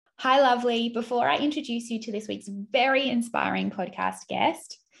Hi, lovely. Before I introduce you to this week's very inspiring podcast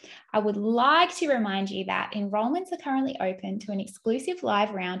guest, I would like to remind you that enrollments are currently open to an exclusive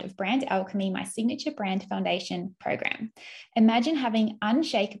live round of Brand Alchemy, my signature brand foundation program. Imagine having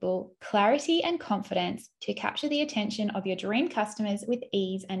unshakable clarity and confidence to capture the attention of your dream customers with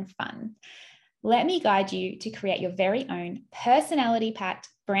ease and fun. Let me guide you to create your very own personality-packed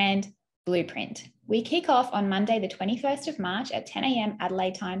brand blueprint. We kick off on Monday, the 21st of March at 10 a.m.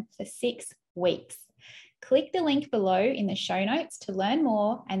 Adelaide time for 6 weeks. Click the link below in the show notes to learn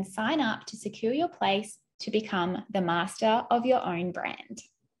more and sign up to secure your place to become the master of your own brand.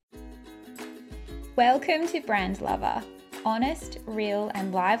 Welcome to Brand Lover, honest, real,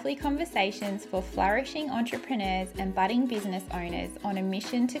 and lively conversations for flourishing entrepreneurs and budding business owners on a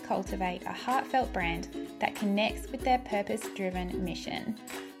mission to cultivate a heartfelt brand that connects with their purpose-driven mission.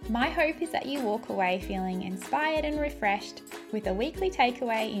 My hope is that you walk away feeling inspired and refreshed with a weekly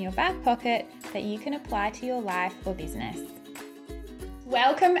takeaway in your back pocket that you can apply to your life or business.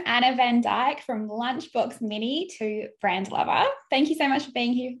 Welcome Anna Van Dyke from Lunchbox Mini to Brand Lover. Thank you so much for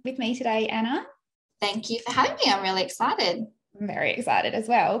being here with me today, Anna. Thank you for having me. I'm really excited. I'm very excited as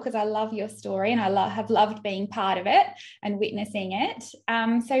well because I love your story and I have loved being part of it and witnessing it.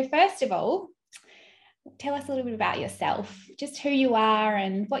 So first of all, tell us a little bit about yourself, just who you are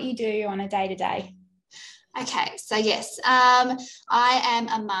and what you do on a day-to-day. Okay, so yes, I am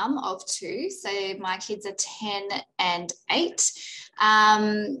a mum of two. So my kids are 10 and 8.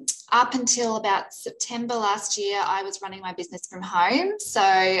 Up until about September last year, I was running my business from home. So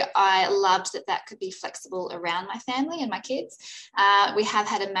I loved that could be flexible around my family and my kids. We have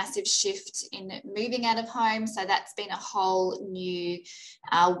had a massive shift in moving out of home. So that's been a whole new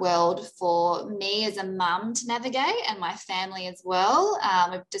world for me as a mum to navigate and my family as well.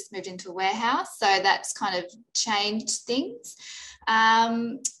 We've just moved into a warehouse. So that's kind of changed things.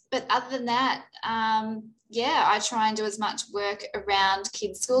 But other than that, I try and do as much work around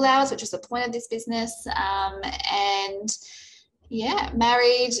kids' school hours, which is the point of this business.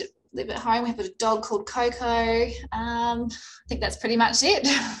 Married, live at home. We have a dog called Coco. I think that's pretty much it.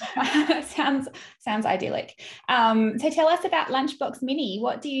 Sounds idyllic. So tell us about Lunchbox Mini.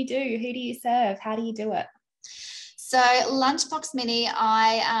 What do you do? Who do you serve? How do you do it? So Lunchbox Mini,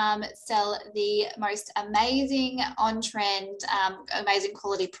 I sell the most amazing on-trend, amazing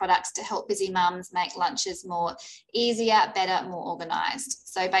quality products to help busy mums make lunches more easier, better, more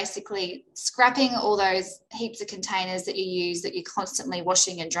organised. So basically scrapping all those heaps of containers that you use that you're constantly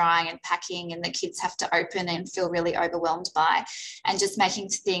washing and drying and packing and the kids have to open and feel really overwhelmed by, and just making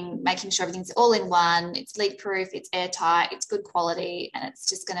sure everything's all in one, it's leak-proof, it's airtight, it's good quality, and it's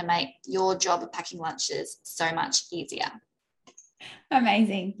just going to make your job of packing lunches so much easier.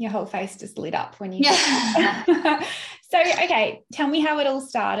 Amazing. Your whole face just lit up when you So, okay, tell me how it all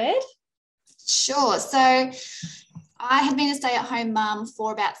started. Sure. So I had been a stay-at-home mum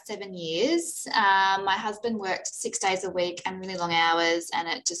for about 7 years. My husband worked 6 days a week and really long hours, and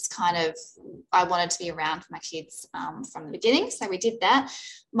it just I wanted to be around for my kids from the beginning, so we did that.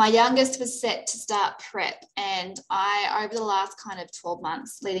 My youngest was set to start prep, and over the last kind of 12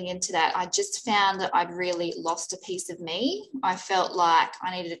 months leading into that, I just found that I'd really lost a piece of me. I felt like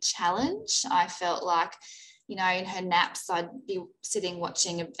I needed a challenge. I felt like, in her naps, I'd be sitting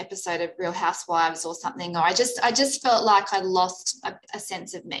watching an episode of Real Housewives or something, or I just felt like I'd lost a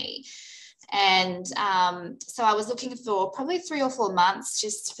sense of me. And so I was looking for probably 3 or 4 months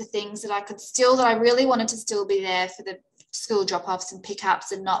just for things that I really wanted to still be there for the school drop-offs and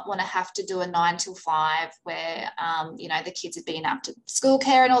pickups and not want to have to do a 9 till 5 where, the kids had been up to school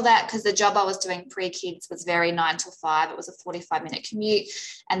care and all that, because the job I was doing pre-kids was very 9 till 5. It was a 45-minute commute,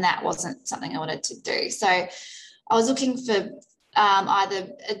 and that wasn't something I wanted to do. So I was looking for either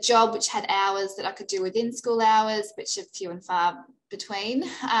a job which had hours that I could do within school hours, which are few and far between,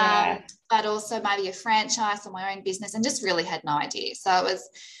 but also maybe a franchise or my own business, and just really had no idea. So it was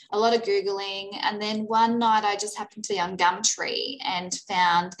a lot of Googling. And then one night I just happened to be on Gumtree and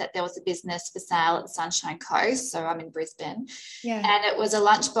found that there was a business for sale at the Sunshine Coast. So I'm in Brisbane. Yeah. And it was a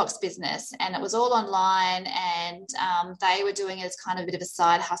lunchbox business, and it was all online, and they were doing it as kind of a bit of a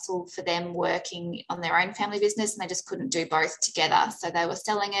side hustle for them working on their own family business, and they just couldn't do both together. So they were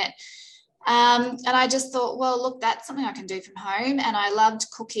selling it. And I just thought, well, look, that's something I can do from home. And I loved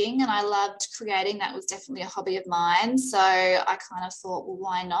cooking and I loved creating. That was definitely a hobby of mine. So I kind of thought, well,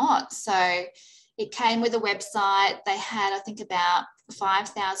 why not? So it came with a website. They had, I think, about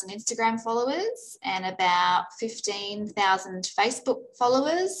 5,000 Instagram followers and about 15,000 Facebook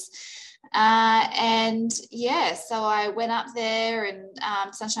followers. And yeah, so I went up there, and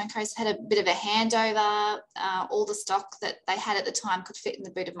Sunshine Coast had a bit of a handover. All the stock that they had at the time could fit in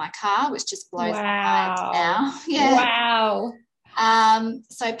the boot of my car, which just blows my mind now. Yeah. Wow.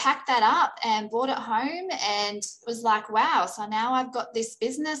 So packed that up and brought it home, and was like, wow, so now I've got this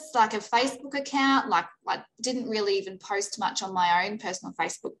business, like a Facebook account. Like, I didn't really even post much on my own personal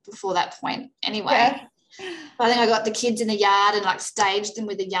Facebook before that point anyway. Yeah. I think I got the kids in the yard and like staged them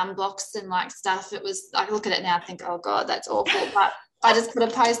with the yum box and like stuff. It was, I look at it now and think, oh God, that's awful. But I just put a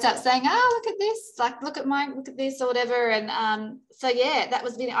post up saying, oh, look at this, like, look at this or whatever. And so, yeah, that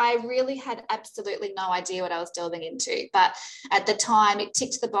was, I really had absolutely no idea what I was delving into. But at the time, it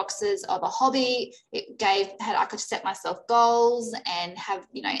ticked the boxes of a hobby. I could set myself goals and have,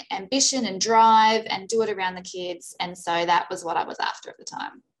 ambition and drive and do it around the kids. And so that was what I was after at the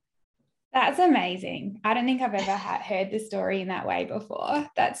time. That's amazing. I don't think I've ever heard the story in that way before.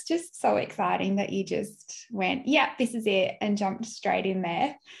 That's just so exciting that you just went, yeah, this is it, and jumped straight in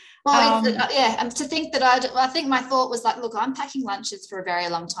there. Well, to think that I think my thought was like, look, I'm packing lunches for a very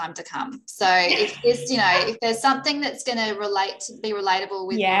long time to come. So if this, if there's something that's going to be relatable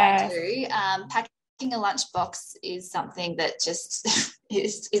with what I do, packing a lunchbox is something that just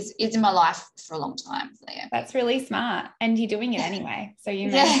is in my life for a long time. So, yeah. That's really smart, and you're doing it anyway, so you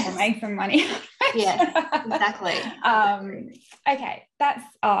may make some money. Yeah, exactly. Okay,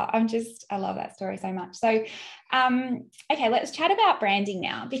 I love that story so much. So okay, let's chat about branding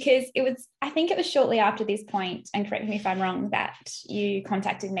now, because I think it was shortly after this point, and correct me if I'm wrong, that you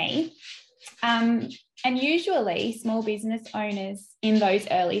contacted me. And usually small business owners in those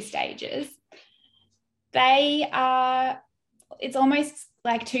early stages, it's almost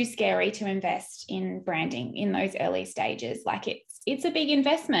like too scary to invest in branding in those early stages. Like, it's a big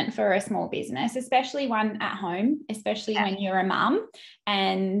investment for a small business, especially one at home, especially when you're a mum,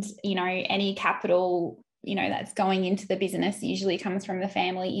 and, any capital, that's going into the business usually comes from the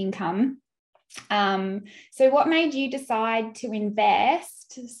family income. So what made you decide to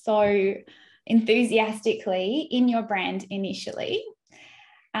invest so enthusiastically in your brand initially?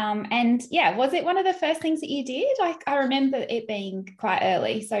 Was it one of the first things that you did? I remember it being quite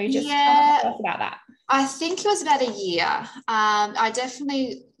early. So just tell us about that. I think it was about a year. I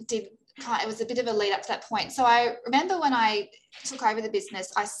definitely did. It was a bit of a lead up to that point. So I remember when I took over the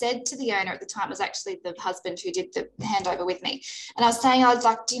business, I said to the owner at the time, it was actually the husband who did the handover with me. And I was saying, I was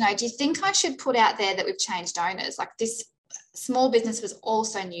like, do you think I should put out there that we've changed owners? Like, this small business was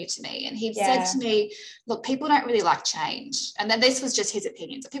also new to me, and he'd said to me, look, people don't really like change. And then this was just his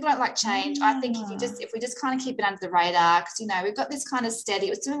opinion. So people don't like change. I think if we just kind of keep it under the radar, because we've got this kind of steady, it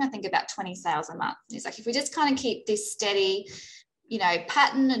was doing, I think, about 20 sales a month. He's like, if we just kind of keep this steady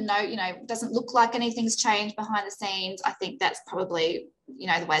pattern, and doesn't look like anything's changed behind the scenes, I think that's probably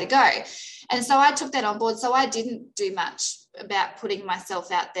the way to go. And so I took that on board. So I didn't do much about putting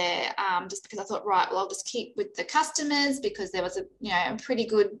myself out there, just because I thought, right, well, I'll just keep with the customers, because there was a pretty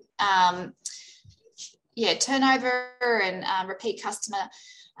good turnover and repeat customer.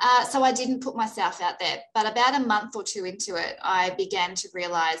 So I didn't put myself out there. But about a month or two into it, I began to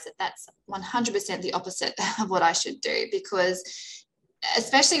realize that that's 100% the opposite of what I should do, because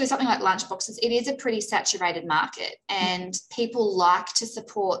especially with something like lunchboxes, it is a pretty saturated market, and people like to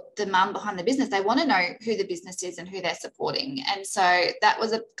support the mum behind the business. They want to know who the business is and who they're supporting. And so that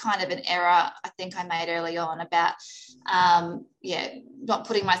was a kind of an error I think I made early on about not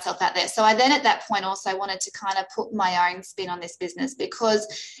putting myself out there. So I then at that point also wanted to kind of put my own spin on this business, because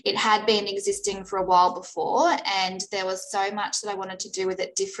it had been existing for a while before, and there was so much that I wanted to do with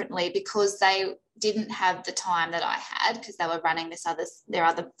it differently, because they didn't have the time that I had, because they were running their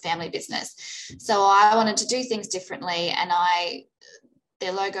other family business. So I wanted to do things differently, and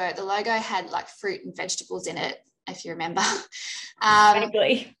the logo had like fruit and vegetables in it, if you remember.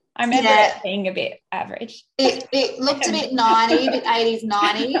 Vaguely. I remember it being a bit average. It looked a bit 90s, a bit 80s,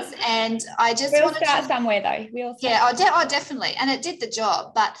 90s, and I just we'll start somewhere though. Definitely, and it did the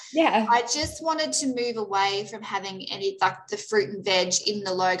job. But I just wanted to move away from having any like the fruit and veg in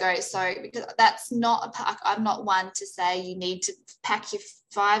the logo. So because I'm not one to say you need to pack your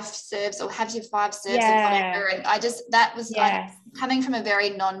 5 serves or have your 5 serves and whatever. And I'm coming from a very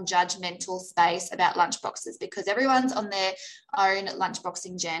non-judgmental space about lunchboxes, because everyone's on their own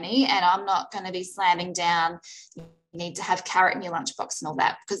lunchboxing journey, and I'm not going to be slamming down you need to have carrot in your lunchbox and all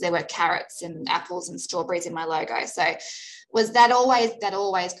that, because there were carrots and apples and strawberries in my logo. So that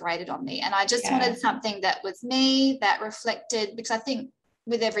always grated on me, and I just wanted something that was me, that reflected, because I think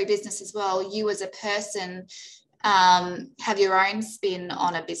with every business as well, you as a person have your own spin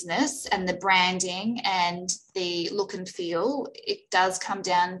on a business, and the branding and the look and feel, it does come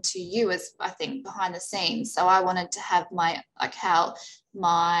down to you as, I think, behind the scenes. So I wanted to have my, like, how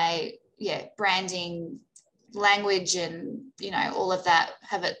my branding language and, you know, all of that,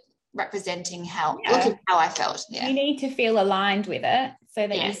 have it representing how looking how I felt. You need to feel aligned with it so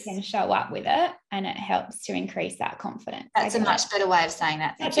that yes. you can show up with it, and it helps to increase that confidence. That's a much better way of saying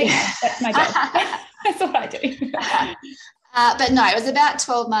that. Thank you. Okay. That's my job. That's what I do. But no, it was about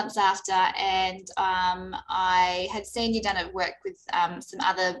 12 months after, and I had seen you done at work with some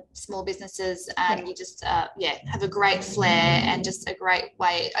other small businesses, and you just have a great flair and just a great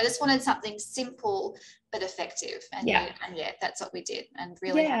way. I just wanted something simple but effective, and that's what we did, and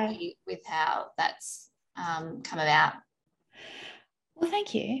really happy with how that's come about. Well,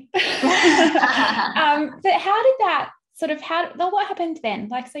 thank you. But how did that what happened then?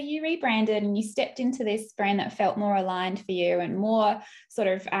 Like, so you rebranded and you stepped into this brand that felt more aligned for you and more sort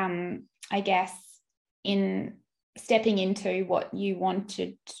of, I guess, in stepping into what you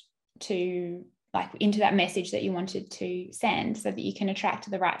wanted to, like, into that message that you wanted to send, so that you can attract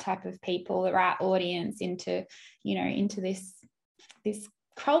the right type of people, the right audience into, you know, into this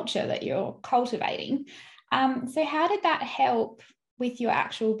culture that you're cultivating. So how did that help with your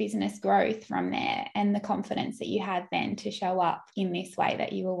actual business growth from there, and the confidence that you had then to show up in this way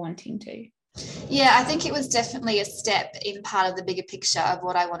that you were wanting to? Yeah, I think it was definitely a step in part of the bigger picture of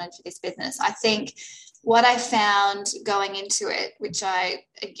what I wanted for this business. I think what I found going into it, which I,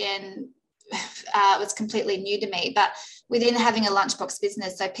 again, was completely new to me, but within having a lunchbox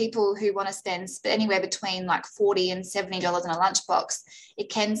business, so people who want to spend anywhere between like $40 and $70 in a lunchbox, it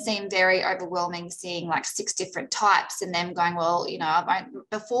can seem very overwhelming seeing like 6 different types and them going, well, you know,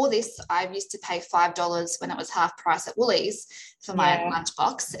 before this, I used to pay $5 when it was half price at Woolies for my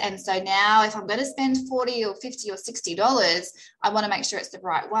lunchbox. And so now if I'm going to spend $40 or $50 or $60, I want to make sure it's the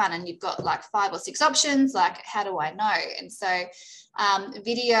right one. And you've got like 5 or 6 options. Like, how do I know? And so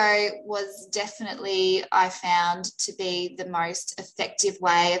video was definitely, I found, to be the most effective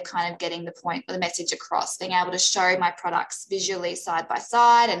way of kind of getting the point or the message across, being able to show my products visually side by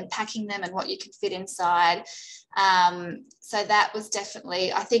side and packing them and what you can fit inside. So that was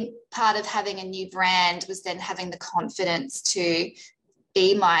definitely, I think, part of having a new brand was then having the confidence to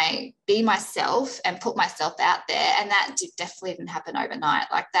be myself and put myself out there. And that definitely didn't happen overnight.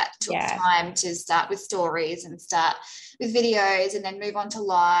 Like, that took time to start with stories and start with videos and then move on to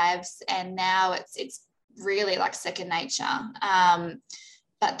lives. And now it's really like second nature.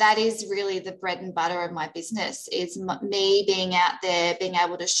 But that is really the bread and butter of my business, is me being out there, being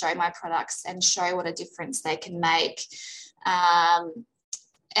able to show my products and show what a difference they can make.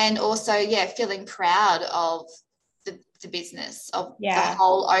 And also, feeling proud of the business, of the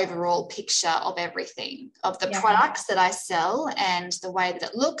whole overall picture of everything, of the products that I sell and the way that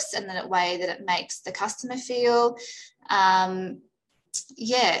it looks and the way that it makes the customer feel. So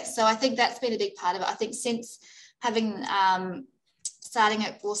I think that's been a big part of it. I think since having starting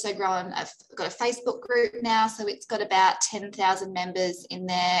it, also grown, I've got a Facebook group now, so it's got about 10,000 members in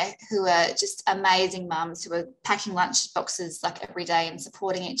there who are just amazing mums who are packing lunch boxes like every day and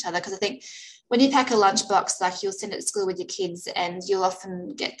supporting each other. Because I think when you pack a lunchbox, like, you'll send it to school with your kids and you'll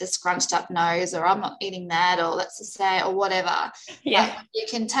often get the scrunched up nose, or I'm not eating that, or let's just say, or whatever. But you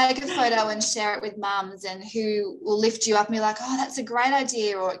can take a photo and share it with mums, and who will lift you up and be like, oh, that's a great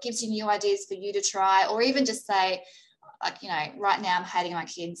idea, or it gives you new ideas for you to try, or even just say, like, you know, right now I'm hating my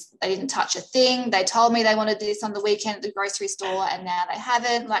kids. They didn't touch a thing. They told me they wanted this on the weekend at the grocery store and now they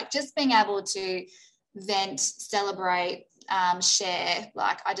haven't. Like, just being able to vent, celebrate, share.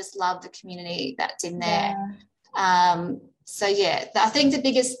 Like, I just love the community that's in there. I think the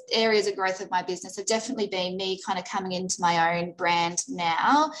biggest areas of growth of my business have definitely been me kind of coming into my own brand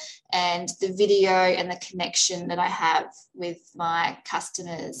now, and the video and the connection that I have with my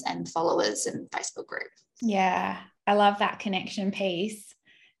customers and followers and Facebook group. Yeah, I love that connection piece.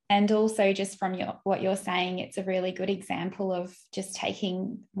 And also, just from what you're saying, it's a really good example of just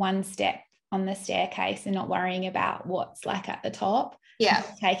taking one step on the staircase and not worrying about what's like at the top.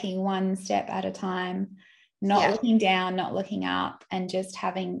 Just taking one step at a time, not looking down, not looking up, and just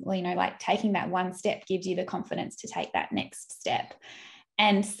having, you know, like, taking that one step gives you the confidence to take that next step.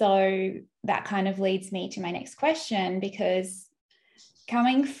 And so that kind of leads me to my next question, because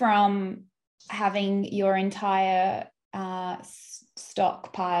coming from having your entire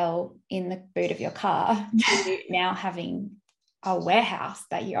stockpile in the boot of your car to now having a warehouse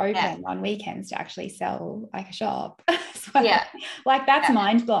that you open on weekends to actually sell, like, a shop. Like, that's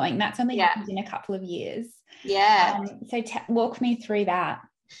mind-blowing. That's something happens in a couple of years. So walk me through that.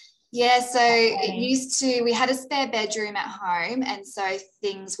 Yeah, so Okay. we had a spare bedroom at home, and so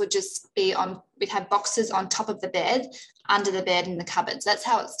things would just be on, we'd have boxes on top of the bed, under the bed, in the cupboards. That's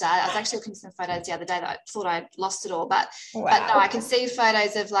how it started. I was actually looking at some photos the other day that I thought I'd lost it all, but no, I Wow. can see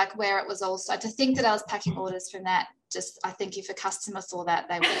photos of like where it was all. So to think that I was packing orders from that, just I think if a customer saw that,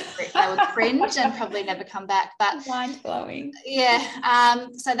 they would cringe and probably never come back. But Mind blowing. yeah,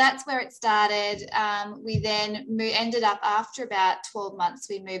 so that's where it started. We then ended up, after about 12 months,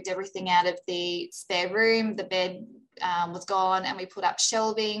 we moved everything out of the spare room. The bed was gone, and we put up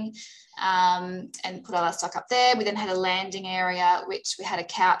shelving and put all our stock up there. We then had a landing area, which we had a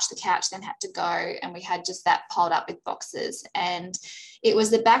couch. The couch then had to go, and we had just that piled up with boxes. And it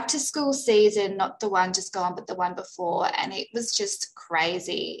was the back to school season, not the one just gone, but the one before. And it was just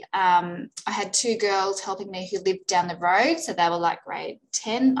crazy. I had two girls helping me who lived down the road. So they were like grade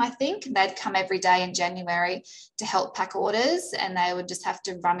 10, I think. And they'd come every day in January to help pack orders, and they would just have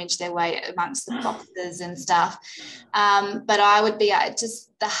to rummage their way amongst the boxes and stuff. But I would be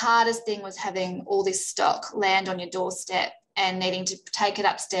just, the hardest thing was having all this stock land on your doorstep and needing to take it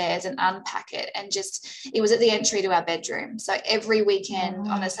upstairs and unpack it. And just, it was at the entry to our bedroom. So every weekend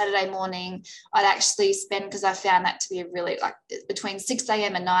on a Saturday morning, I'd actually spend, because I found that to be a really, like, between 6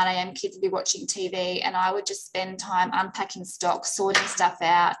 a.m. and 9 a.m., kids would be watching TV, and I would just spend time unpacking stock, sorting stuff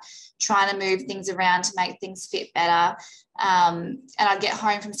out, trying to move things around to make things fit better. And I'd get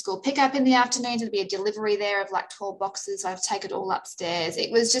home from school pickup in the afternoon. There'd be a delivery there of like 12 boxes. So I'd take it all upstairs.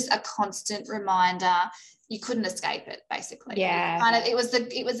 It was just a constant reminder. You couldn't escape it, basically. Yeah. It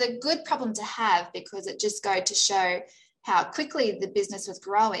was a good problem to have, because it just go to show how quickly the business was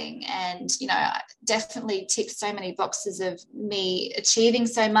growing. And, definitely ticked so many boxes of me achieving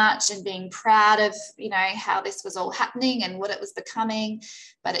so much and being proud of, how this was all happening and what it was becoming.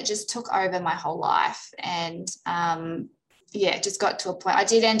 But it just took over my whole life. And yeah, it just got to a point. I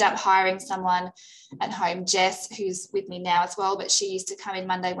did end up hiring someone at home, Jess, who's with me now as well, but she used to come in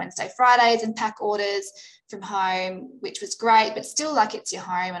Monday, Wednesday, Fridays and pack orders from home, which was great, but still, like, it's your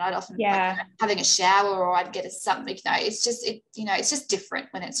home. And I'd often like having a shower, or I'd get something, it's just different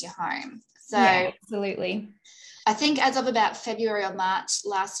when it's your home. So yeah, absolutely. I think as of about February or March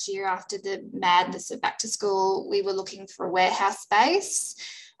last year, after the madness of back to school, we were looking for a warehouse space.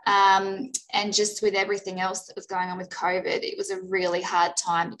 And just with everything else that was going on with COVID, it was a really hard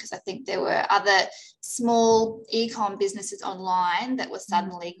time, because I think there were other small e-com businesses online that were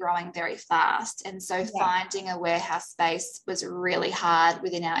suddenly growing very fast. And so finding a warehouse space was really hard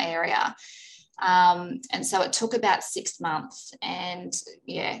within our area. And so it took about 6 months, and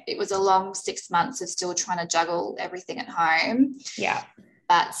yeah, it was a long 6 months of still trying to juggle everything at home. Yeah.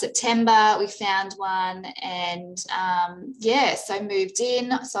 But September we found one, and so moved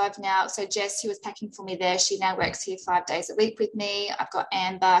in. So Jess, who was packing for me there, she now works here 5 days a week with me. I've got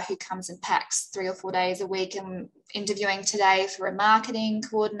Amber, who comes and packs 3 or 4 days a week. I'm interviewing today for a marketing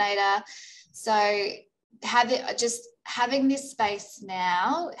coordinator. So having this space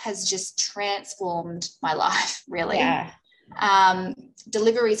now has just transformed my life, really. Yeah.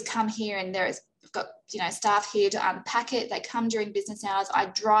 Deliveries come here, and we've got staff here to unpack it. They come during business hours. I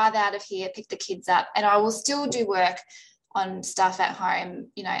drive out of here, pick the kids up, and I will still do work on stuff at home,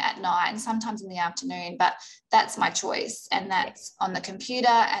 at night and sometimes in the afternoon, but that's my choice, and that's on the computer,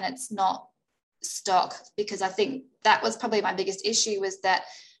 and it's not stock, because I think that was probably my biggest issue, was that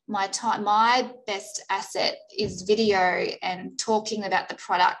my best asset is video and talking about the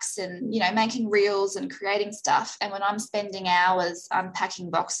products and, making reels and creating stuff. And when I'm spending hours unpacking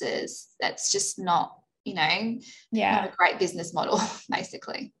boxes, that's just not, not a great business model,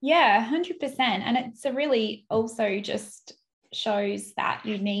 basically. Yeah, 100%. And it's a really also just shows that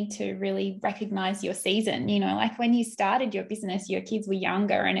you need to really recognize your season. Like when you started your business, your kids were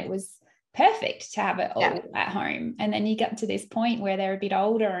younger, and it was perfect to have it all at home. And then you get to this point where they're a bit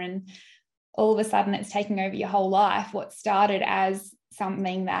older, and all of a sudden it's taking over your whole life. What started as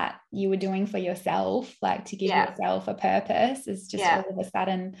something that you were doing for yourself, like to give yourself a purpose, is just all of a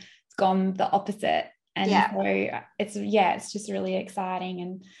sudden it's gone the opposite. And so it's just really exciting,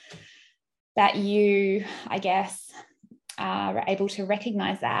 and that you, I guess, are able to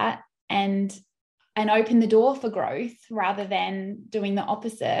recognize that and open the door for growth, rather than doing the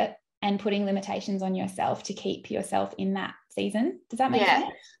opposite and putting limitations on yourself to keep yourself in that season. Does that make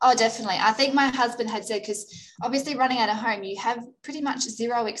sense? Oh, definitely. I think my husband had said, because obviously running out of home, you have pretty much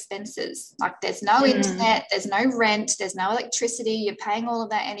zero expenses. Like there's no internet, there's no rent, there's no electricity. You're paying all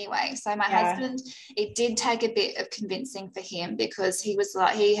of that anyway. So my husband, it did take a bit of convincing for him, because he was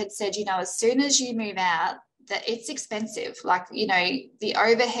like, he had said, as soon as you move out, that it's expensive. Like, you know, the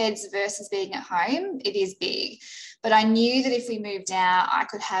overheads versus being at home, it is big. But I knew that if we moved out, I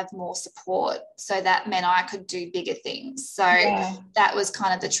could have more support. So that meant I could do bigger things. So that was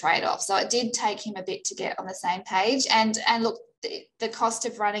kind of the trade-off. So it did take him a bit to get on the same page. And look, the cost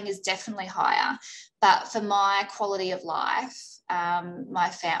of running is definitely higher. But for my quality of life,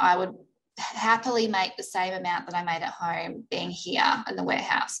 I would happily make the same amount that I made at home being here in the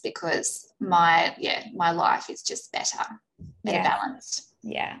warehouse, because my life is just better balanced.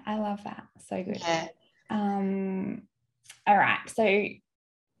 Yeah, I love that. So good. Yeah. All right, so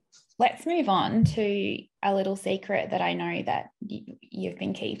let's move on to a little secret that I know that you've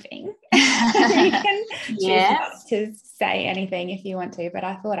been keeping. You can choose not to say anything if you want to, but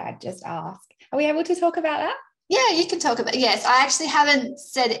I thought I'd just ask. Are we able to talk about that? Yeah, you can talk about it. Yes, I actually haven't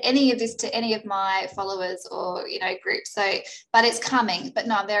said any of this to any of my followers or, you know, groups. So, but it's coming. But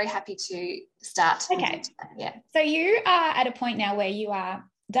no, I'm very happy to start. Okay. Yeah. So you are at a point now where you are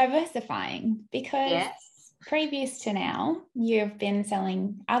diversifying, because previous to now, you've been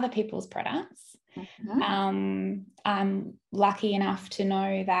selling other people's products. Mm-hmm. I'm lucky enough to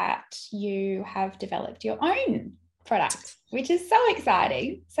know that you have developed your own product, which is so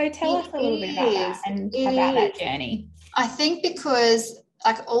exciting. So tell us a little bit about that and about that journey. I think because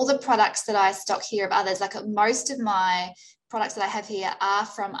like all the products that I stock here of others, like most of my products that I have here are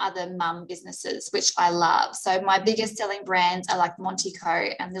from other mum businesses, which I love. So my biggest selling brands are like Monty Co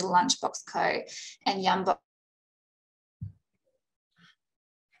and Little Lunchbox Co and Yumbox.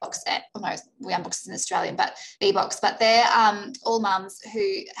 Yumbox is in Australian, but B-Box. But they're all mums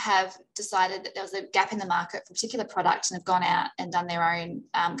who have decided that there was a gap in the market for a particular product and have gone out and done their own,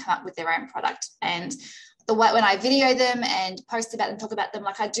 come up with their own product. And the way when I video them and post about them, talk about them,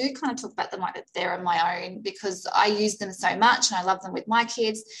 like I do kind of talk about them like that they're on my own, because I use them so much and I love them with my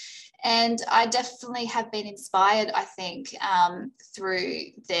kids. And I definitely have been inspired, I think,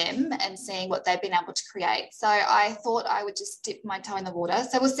 through them and seeing what they've been able to create. So I thought I would just dip my toe in the water.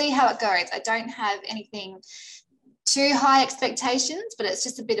 So we'll see how it goes. I don't have anything too high expectations, but it's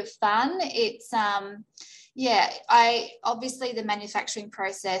just a bit of fun. It's, obviously the manufacturing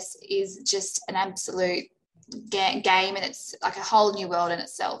process is just an absolute game, and it's like a whole new world in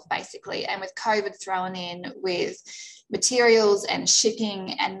itself, basically. And with COVID thrown in with materials and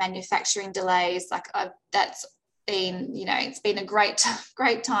shipping and manufacturing delays, like that's been, you know, it's been a great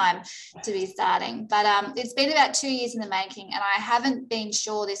time to be starting. But it's been about 2 years in the making, and I haven't been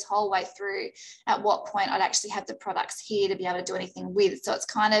sure this whole way through at what point I'd actually have the products here to be able to do anything with. So it's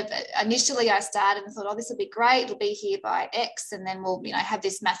kind of, initially I started and thought, oh, this will be great, it'll be here by X, and then we'll, you know, have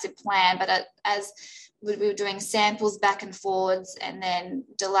this massive plan. But as we were doing samples back and forwards and then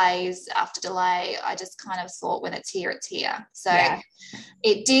delays after delay, I just kind of thought, when it's here, it's here. So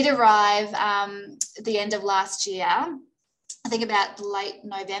it did arrive at the end of last year, I think about late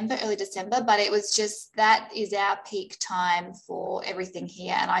November, early December, but it was just, that is our peak time for everything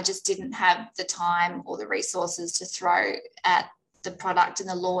here. And I just didn't have the time or the resources to throw at the product and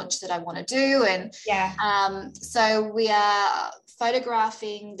the launch that I want to do. And so we are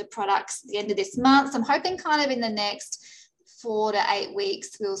photographing the products at the end of this month. So I'm hoping kind of in the next 4 to 8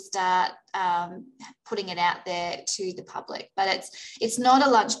 weeks we'll start putting it out there to the public. But it's not a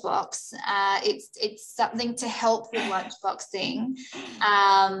lunchbox. It's something to help with lunchboxing.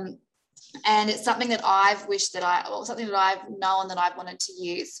 And it's something that I've wished that something that I've known that I've wanted to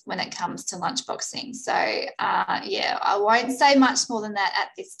use when it comes to lunchboxing. So, I won't say much more than that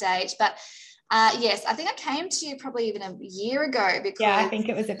at this stage. But, yes, I think I came to you probably even a year ago. Because I think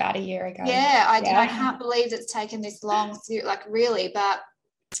it was about a year ago. Yeah, I can't believe it's taken this long, like really. But,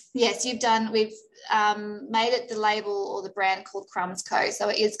 yes, we've made it the label or the brand called Crumbs Co. So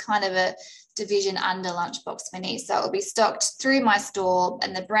it is kind of a division under Lunchbox Mini. So it'll be stocked through my store,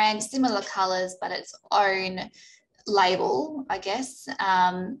 and the brand, similar colours, but its own label, I guess,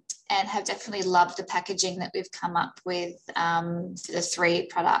 and have definitely loved the packaging that we've come up with for the 3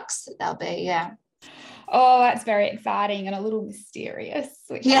 products that they'll be, Oh, that's very exciting and a little mysterious.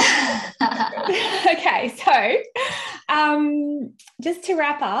 Okay, so just to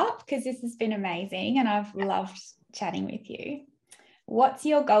wrap up, because this has been amazing and I've loved chatting with you, what's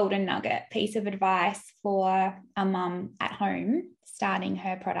your golden nugget piece of advice for a mum at home starting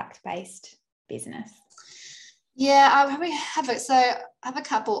her product-based business? Yeah, I probably have it. So I have a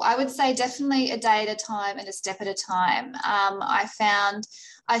couple. I would say definitely a day at a time and a step at a time.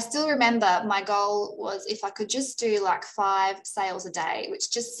 I still remember my goal was if I could just do like 5 sales a day,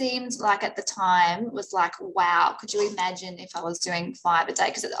 which just seemed like at the time was like, wow, could you imagine if I was doing 5 a day?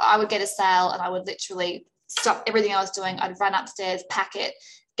 Because I would get a sale and I would literally stop everything I was doing. I'd run upstairs, pack it,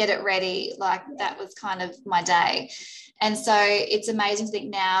 get it ready. Like that was kind of my day. And so it's amazing to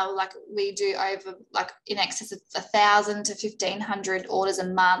think now, like we do over like in excess of 1,000 to 1,500 orders a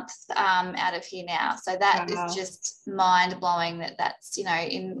month out of here now. So that is just mind blowing that's, you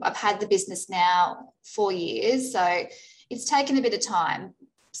know, I've had the business now 4 years. So it's taken a bit of time,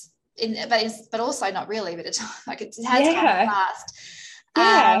 but also not really a bit of time. Like it has gone fast.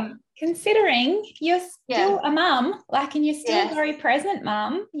 Yeah. Considering you're still a mum, like, and you're still a very present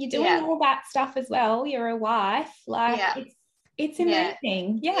mum, you're doing all that stuff as well. You're a wife, like it's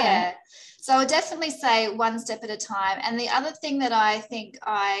amazing. Yeah. So I would definitely say one step at a time. And the other thing that I think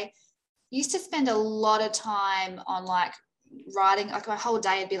I used to spend a lot of time on, like writing, like my whole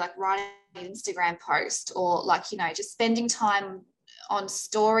day would be like writing an Instagram post, or like, you know, just spending time on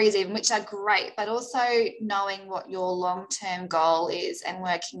stories even, which are great, but also knowing what your long-term goal is and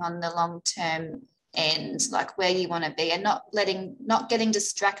working on the long-term end, like where you want to be, and not getting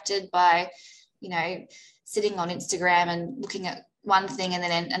distracted by, you know, sitting on Instagram and looking at one thing and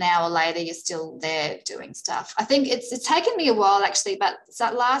then an hour later you're still there doing stuff. I think it's taken me a while actually, but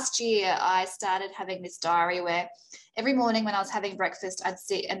last year I started having this diary where every morning when I was having breakfast I'd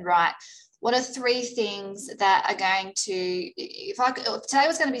sit and write, what are 3 things that are going to, if today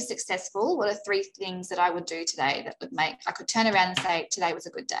was going to be successful, what are 3 things that I would do today that would make, I could turn around and say, today was a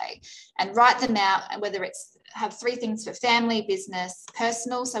good day, and write them out. And whether it's have 3 things for family, business,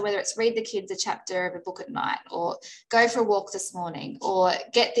 personal. So whether it's read the kids a chapter of a book at night, or go for a walk this morning, or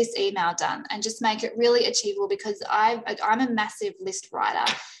get this email done, and just make it really achievable, because I'm a massive list writer.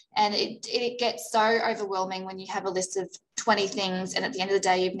 And it gets so overwhelming when you have a list of 20 things and at the end of the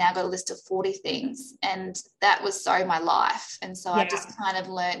day you've now got a list of 40 things. And that was so my life. And so I just kind of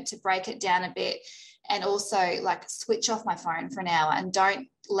learned to break it down a bit, and also like switch off my phone for an hour and don't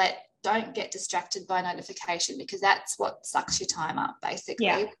get distracted by notification, because that's what sucks your time up basically.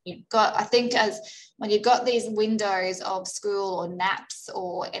 I think when you've got these windows of school or naps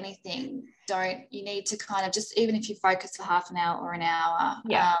or anything, you need to kind of just, even if you focus for half an hour or an hour,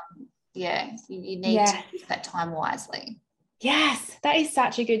 you need to use that time wisely. Yes, that is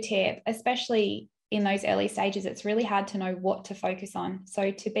such a good tip, especially in those early stages. It's really hard to know what to focus on. So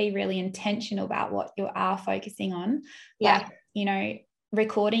to be really intentional about what you are focusing on, like, you know,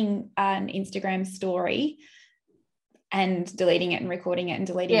 recording an Instagram story and deleting it and recording it and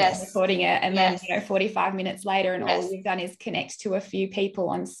deleting it and recording it, and then, you know, 45 minutes later and all you've done is connect to a few people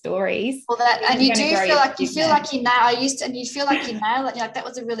on stories. Well, and you do feel like you nail. And you feel like you nail it. You're like, that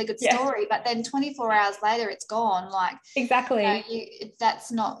was a really good story, but then 24 hours later it's gone. Like exactly, you know,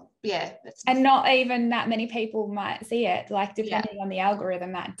 that's not. And not even that many people might see it, like depending on the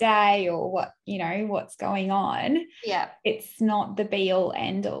algorithm that day or what, you know, what's going on. It's not the be all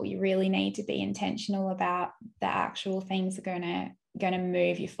end all. You really need to be intentional about the actual things that are going to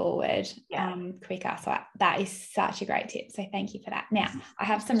move you forward quicker. So that is such a great tip. So thank you for that. Now I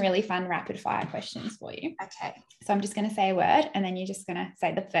have some really fun rapid fire questions for you. Okay. So I'm just going to say a word and then you're just going to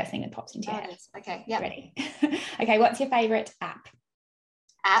say the first thing that pops into your head. Okay. Yeah. Ready? Okay. What's your favorite app?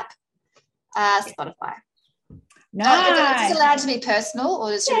 Spotify. Nice. Is it allowed to be personal,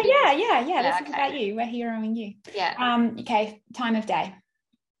 or is it? Yeah. This is about you. We're heroing you. Yeah. Okay. Time of day.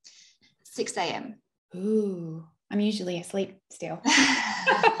 6 a.m. Ooh, I'm usually asleep still.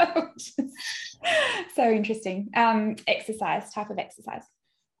 So interesting. Exercise. Type of exercise.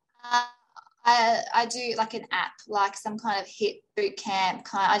 I do like an app, like some kind of HIIT boot camp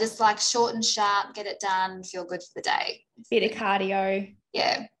kind. I just like short and sharp, get it done, feel good for the day. Bit of cardio.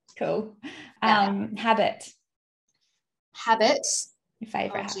 Yeah. Cool. Habit. Your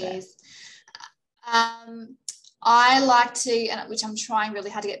favorite habit. I like to, which I'm trying really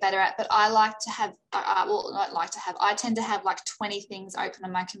hard to get better at, but I like to have, I tend to have like 20 things open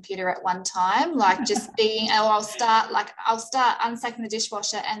on my computer at one time, like just I'll start unsacking the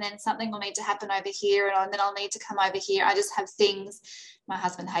dishwasher and then something will need to happen over here and then I'll need to come over here. I just have things. My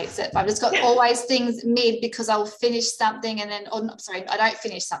husband hates it, but I've just got always things mid, because I'll finish something and then, I don't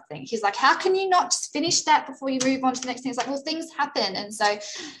finish something. He's like, how can you not just finish that before you move on to the next thing? It's like, well, things happen. And so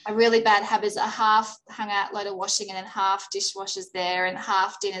a really bad habit is a half hung out load of washing and then half dishwashers there and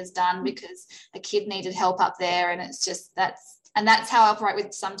half dinner's done because a kid needed help up there. And it's just, that's how I operate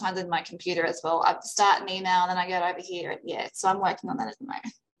with sometimes with my computer as well. I start an email and then I go over here. So I'm working on that at the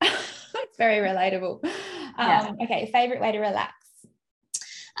moment. It's very relatable. Okay. Favorite way to relax?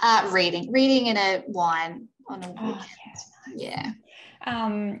 Reading in a wine on a weekend. Yeah.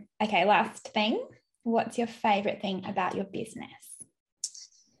 Okay, last thing. What's your favorite thing about your business?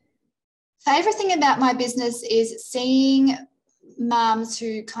 Favorite thing about my business is seeing mums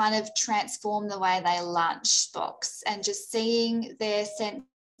who kind of transform the way they lunchbox and just seeing their sense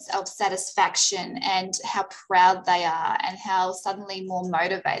of satisfaction and how proud they are and how suddenly more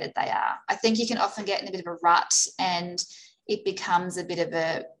motivated they are. I think you can often get in a bit of a rut and it becomes a bit of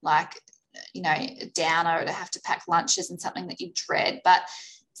a downer to have to pack lunches and something that you dread. But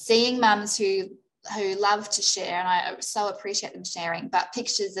seeing mums who love to share, and I so appreciate them sharing, but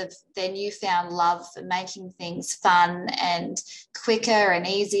pictures of their newfound love for making things fun and quicker and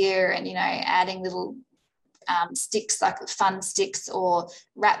easier, and adding little sticks, like fun sticks or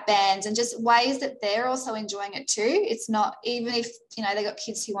wrap bands, and just ways that they're also enjoying it too. It's not, even if they got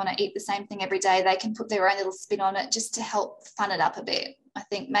kids who want to eat the same thing every day, they can put their own little spin on it just to help fun it up a bit. I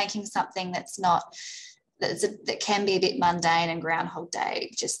think making something that can be a bit mundane and Groundhog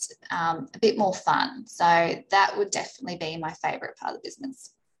Day, just a bit more fun. So that would definitely be my favourite part of the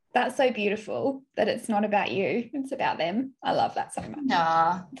business. That's so beautiful that it's not about you, it's about them. I love that so much.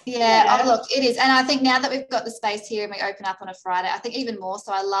 Yeah. Oh, look, it is. And I think now that we've got the space here and we open up on a Friday, I think even more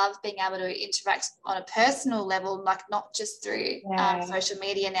so, I love being able to interact on a personal level, like not just through social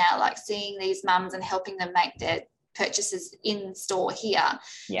media now, like seeing these mums and helping them make their purchases in store here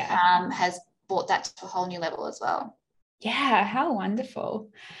has brought that to a whole new level as well. Yeah, how wonderful.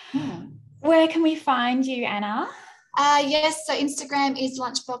 Where can we find you, Anna? Yes, so Instagram is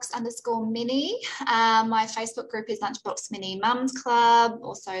lunchbox_mini. My Facebook group is Lunchbox Mini Mums Club,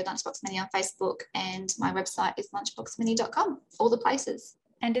 also Lunchbox Mini on Facebook, and my website is lunchboxmini.com, all the places.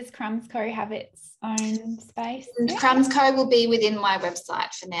 And does Crumbs Co have its own space? Crumbs Co will be within my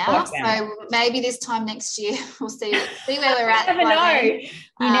website for now. Awesome. So maybe this time next year we'll see where we're at. You never know.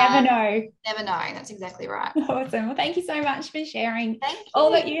 You never know. Never know. That's exactly right. Awesome. Well, thank you so much for sharing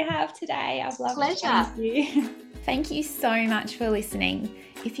all that you have today. I've loved it. Thank you. Thank you so much for listening.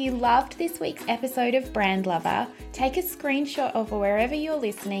 If you loved this week's episode of Brand Lover, take a screenshot of wherever you're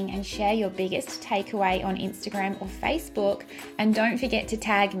listening and share your biggest takeaway on Instagram or Facebook, and don't forget to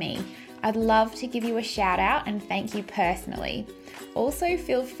tag me. I'd love to give you a shout out and thank you personally. Also,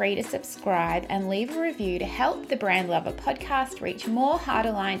 feel free to subscribe and leave a review to help the Brand Lover podcast reach more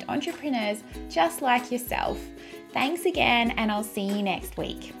heart-aligned entrepreneurs just like yourself. Thanks again, and I'll see you next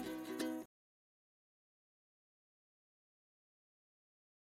week.